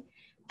day,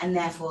 and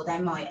therefore they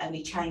might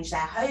only change their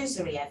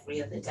hosiery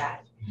every other day.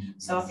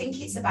 So I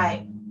think it's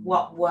about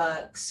what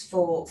works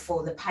for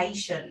the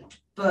patient,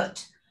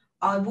 but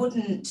I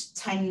wouldn't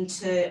tend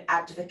to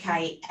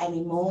advocate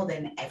any more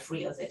than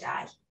every other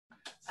day.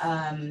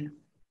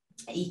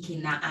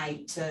 Eking that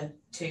out to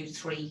 2,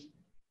 3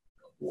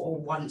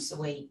 or once a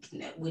week.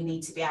 We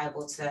need to be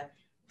able to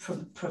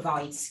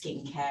provide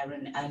skincare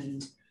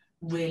and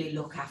really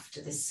look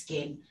after the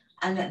skin.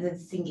 And the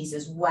thing is,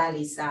 as well,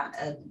 is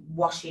that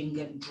washing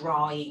and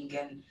drying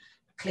and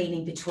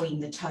cleaning between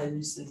the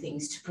toes and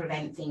things to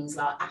prevent things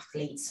like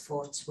athlete's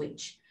foot,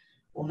 which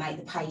will make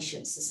the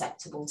patient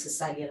susceptible to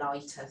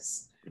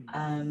cellulitis.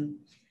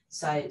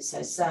 So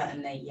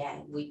certainly, yeah,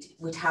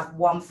 we'd have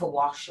one for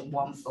wash and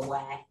one for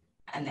wear,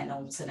 and then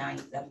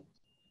alternate them.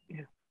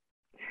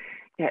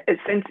 Yeah,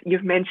 since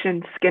you've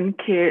mentioned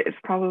skincare, it's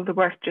probably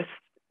worth just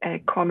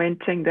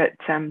commenting that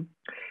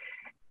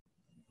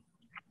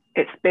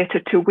it's better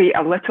to wait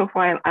a little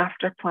while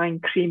after applying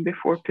cream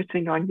before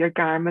putting on your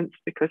garments,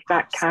 because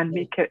that can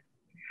make it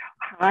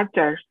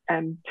harder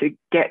to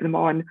get them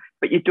on,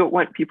 but you don't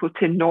want people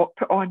to not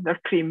put on their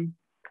cream.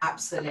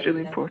 Absolutely. That's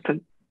really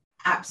important.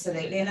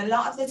 Absolutely. And a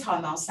lot of the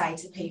time I'll say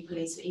to people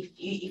is if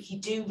you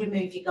do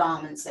remove your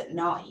garments at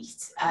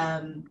night,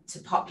 to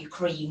pop your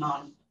cream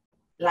on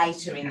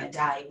later in the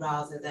day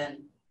rather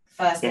than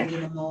first thing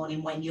in the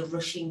morning when you're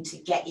rushing to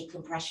get your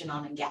compression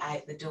on and get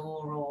out the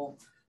door,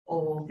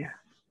 or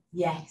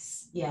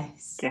yes,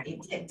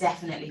 it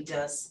definitely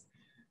does.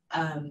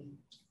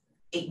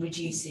 It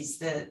reduces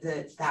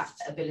that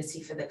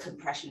ability for the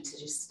compression to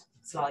just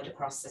slide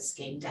across the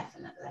skin,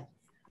 definitely.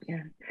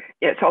 Yeah,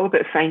 it's all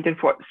about finding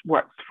what's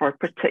worked for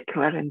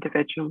particular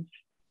individuals.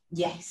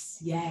 Yes,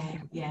 yeah.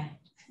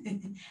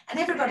 And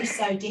everybody's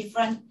so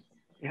different.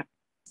 Yeah.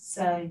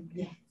 So,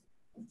 yeah.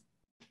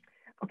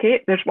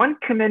 Okay, there's one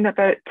come in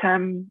about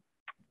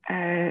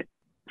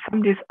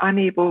somebody's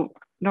unable,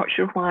 not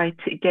sure why,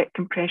 to get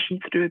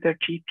compression through their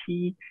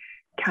GP.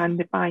 Can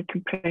they buy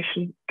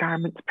compression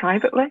garments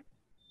privately?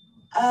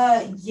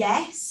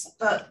 Yes,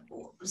 but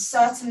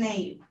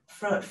certainly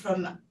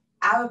from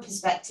our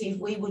perspective,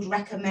 we would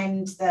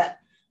recommend that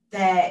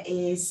there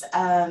is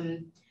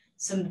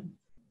some,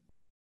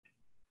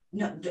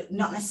 not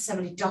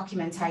necessarily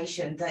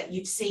documentation, that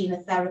you've seen a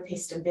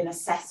therapist and been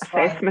assessed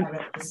by a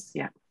therapist,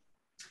 yeah,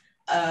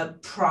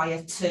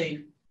 prior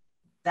to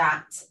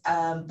that.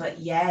 But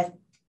yeah,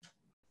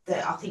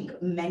 I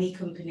think many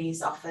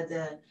companies offer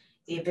the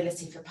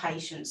ability for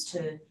patients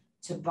to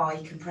buy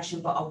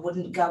compression, but I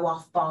wouldn't go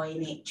off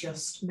buying it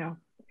just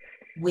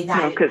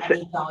without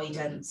any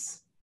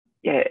guidance.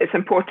 Yeah, it's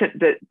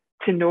important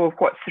to know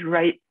what's the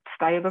right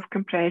style of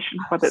compression,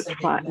 whether it's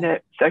flat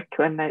knit,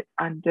 circular knit,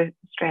 and the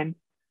strength.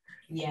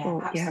 Yeah,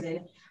 so, absolutely.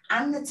 Yeah.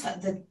 And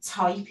the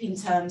type, in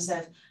terms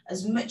of,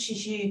 as much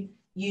as you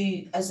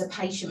as a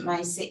patient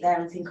may sit there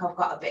and think, I've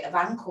got a bit of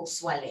ankle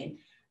swelling,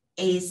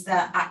 is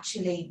that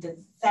actually the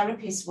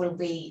therapist will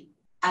be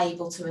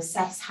able to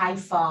assess how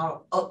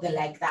far up the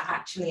leg that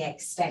actually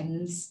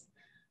extends,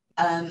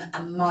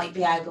 and might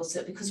be able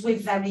to, because we're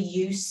very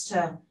used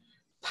to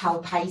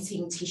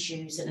palpating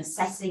tissues and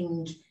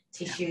assessing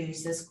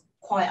tissues. There's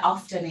quite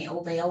often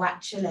it'll be, oh,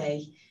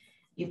 actually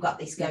you've got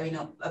this going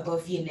up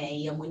above your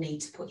knee and we need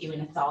to put you in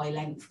a thigh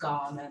length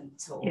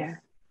garment,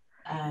 or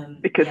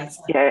because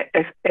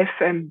if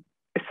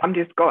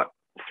somebody's got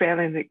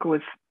swelling that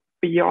goes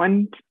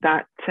beyond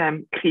that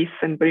crease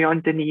and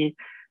beyond the knee,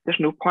 there's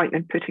no point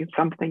in putting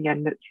something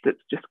in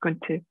that's just going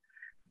to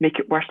make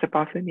it worse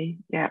above the knee.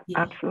 Yeah,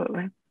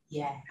 absolutely.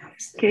 Yeah,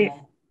 absolutely.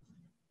 Okay.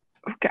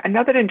 Okay,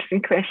 another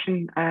interesting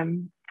question,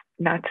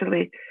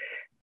 Natalie,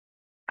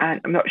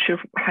 and I'm not sure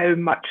how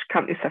much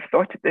companies have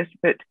thought of this,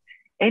 but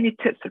any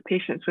tips for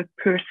patients with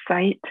poor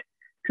sight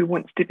who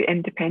wants to be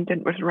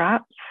independent with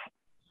wraps?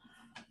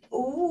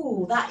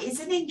 Oh, that is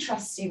an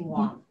interesting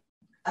one.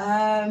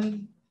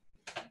 And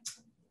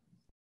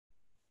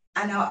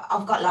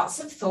I've got lots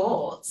of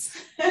thoughts,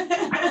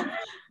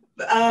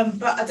 but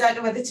I don't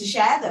know whether to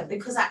share them,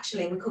 because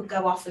actually we could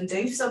go off and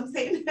do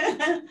something.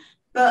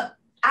 But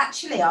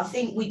actually, I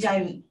think we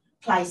don't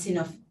place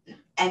enough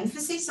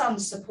emphasis on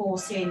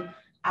supporting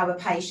our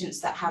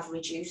patients that have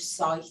reduced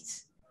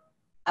sight,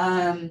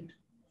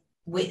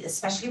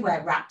 especially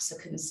where wraps are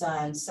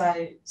concerned.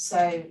 So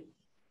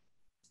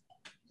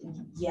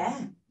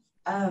yeah,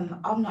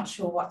 I'm not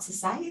sure what to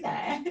say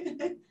there.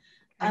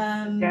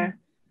 Yeah.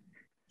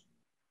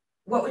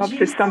 What would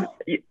you say?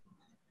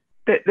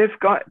 They've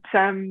got,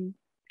 I mean,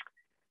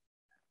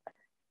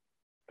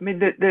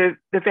 the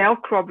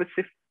Velcro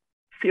obviously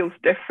feels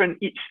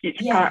different, each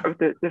part of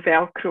the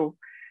Velcro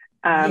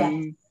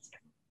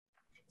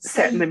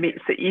certainly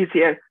makes it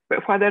easier,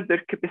 but whether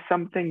there could be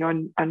something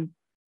on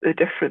the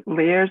different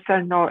layers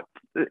or not,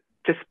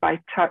 just by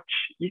touch,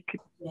 you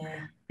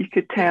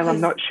could tell.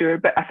 I'm not sure,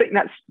 but I think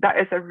that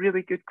is a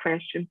really good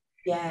question.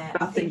 Yeah,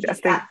 something I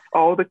think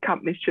all the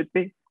companies should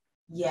be.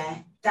 Yeah,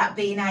 that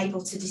being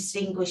able to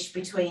distinguish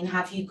between,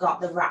 have you got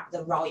the wrap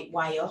the right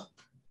way up?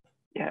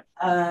 Yeah.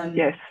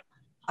 Yes.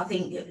 I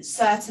think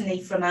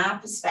certainly from our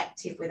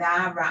perspective with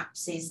our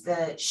wraps is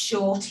the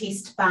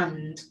shortest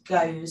band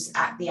goes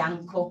at the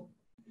ankle.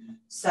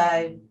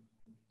 So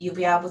you'll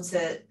be able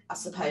to, I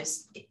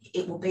suppose,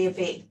 it will be a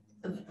bit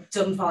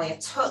done via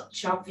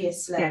touch,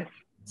 obviously,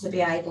 to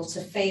be able to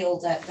feel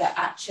that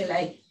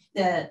actually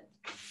the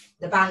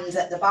band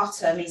at the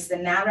bottom is the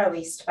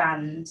narrowest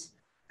band,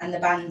 and the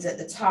band at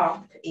the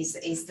top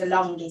is the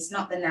longest,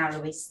 not the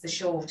narrowest, the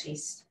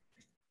shortest.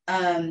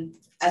 And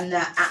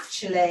that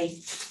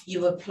actually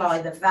you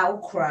apply the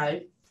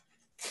Velcro,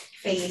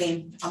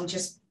 I'm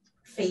just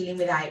feeling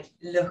without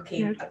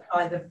looking,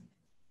 apply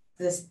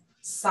the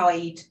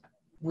side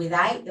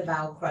without the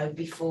Velcro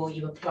before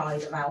you apply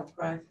the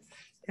Velcro.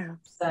 Yeah.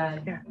 So,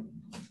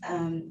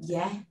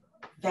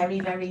 very,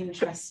 very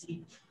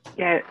interesting.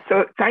 Yeah,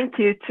 so thank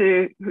you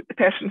to the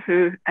person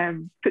who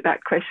put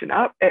that question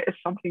up. It is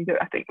something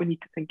that I think we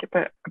need to think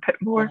about a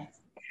bit more.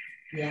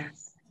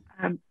 Yes.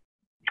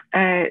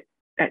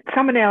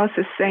 Someone else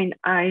is saying,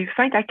 I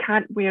find I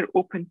can't wear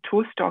open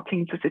toe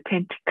stockings as they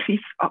tend to crease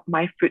up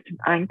my foot and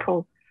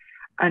ankle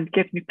and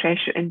give me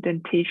pressure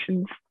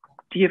indentations.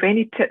 Do you have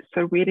any tips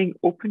for wearing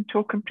open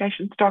toe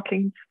compression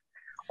stockings,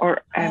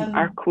 or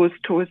are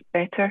closed toes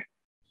better?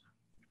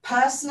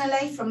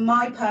 Personally, from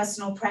my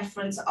personal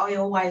preference, I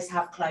always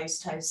have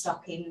closed toe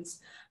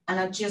stockings, and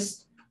I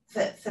just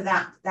for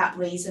that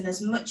reason,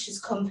 as much as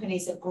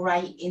companies are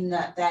great in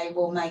that they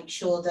will make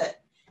sure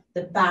that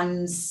the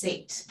bands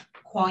sit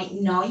quite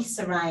nice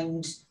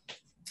around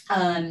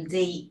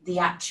the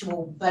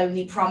actual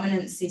bony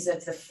prominences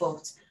of the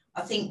foot,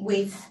 I think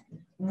with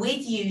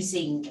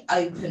using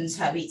open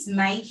toe, it's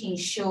making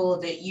sure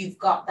that you've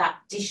got that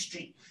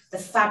the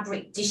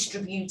fabric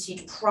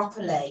distributed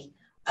properly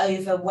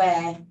over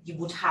where you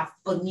would have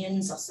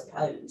bunions, I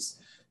suppose.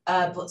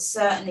 But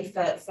certainly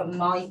from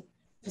my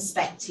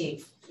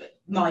perspective,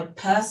 my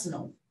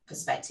personal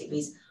perspective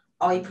is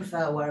I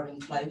prefer wearing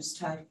closed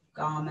toe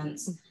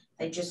garments.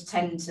 They just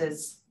tend to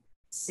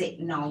sit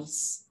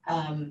nice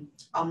on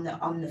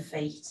the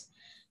feet.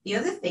 The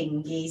other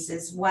thing is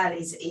as well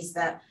is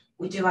that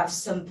we do have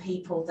some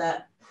people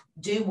that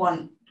do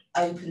want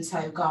open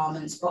toe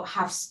garments but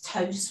have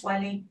toe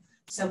swelling.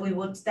 So we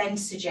would then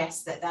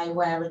suggest that they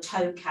wear a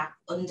toe cap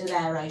under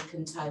their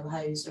open toe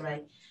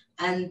hosiery.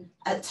 And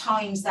at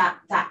times that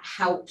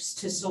helps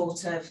to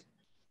sort of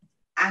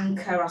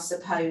anchor, I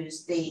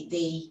suppose,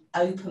 the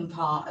open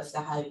part of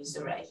the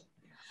hosiery.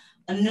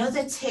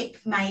 Another tip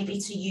may be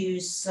to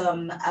use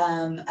some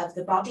of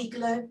the body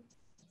glue.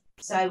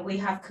 So we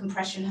have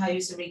compression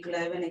hosiery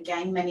glue, and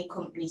again, many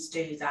companies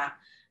do that,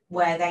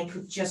 where they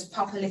could just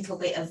pop a little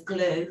bit of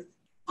glue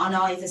on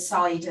either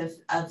side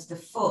of the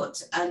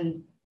foot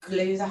and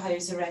glue the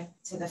hosiery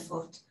to the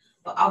foot.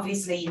 But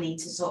obviously you need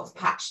to sort of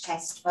patch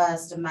test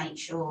first and make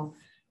sure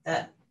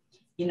that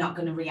you're not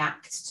going to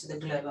react to the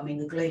glue. I mean,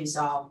 the glues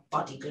are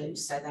body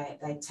glues, so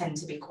they tend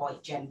to be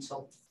quite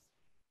gentle.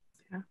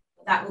 Yeah.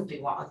 That would be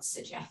what I'd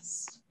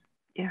suggest.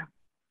 Yeah.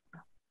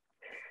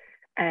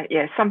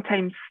 Yeah,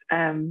 sometimes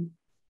the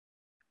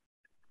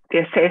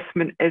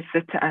assessment is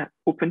that an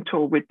open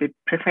toe would be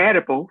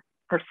preferable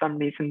for some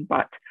reason,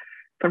 but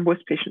for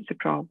most patients, they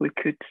probably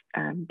could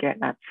get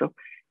that. So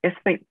yes,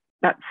 I think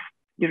that's,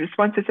 your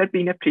responses are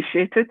being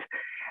appreciated.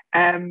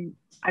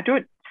 I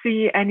don't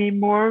see any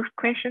more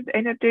questions.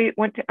 Anybody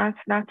want to ask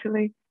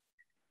Natalie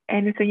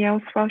anything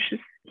else while she's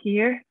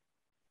here?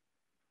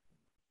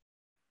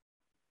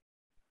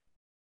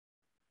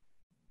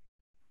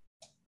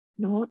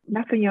 No,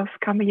 nothing else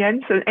coming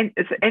in. So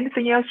is there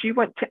anything else you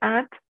want to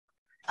add?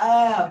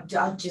 I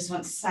just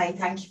want to say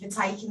thank you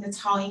for taking the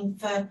time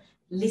for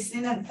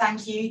listening, and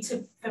thank you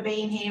for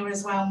being here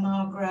as well,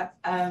 Margaret.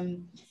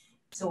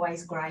 It's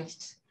always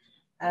great.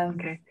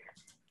 Okay.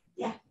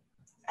 Yeah,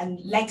 and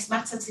legs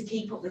matter to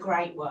keep up the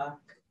great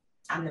work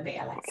and the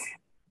BLS.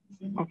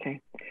 Okay.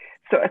 Okay.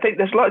 So I think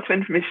there's lots of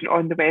information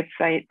on the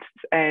website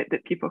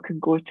that people can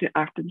go to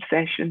after the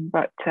session,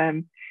 but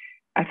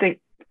I think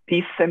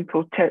these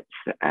simple tips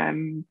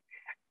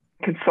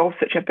can solve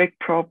such a big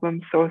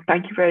problem. So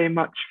thank you very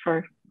much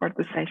for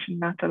the session,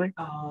 Natalie.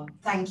 Oh,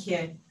 thank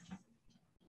you.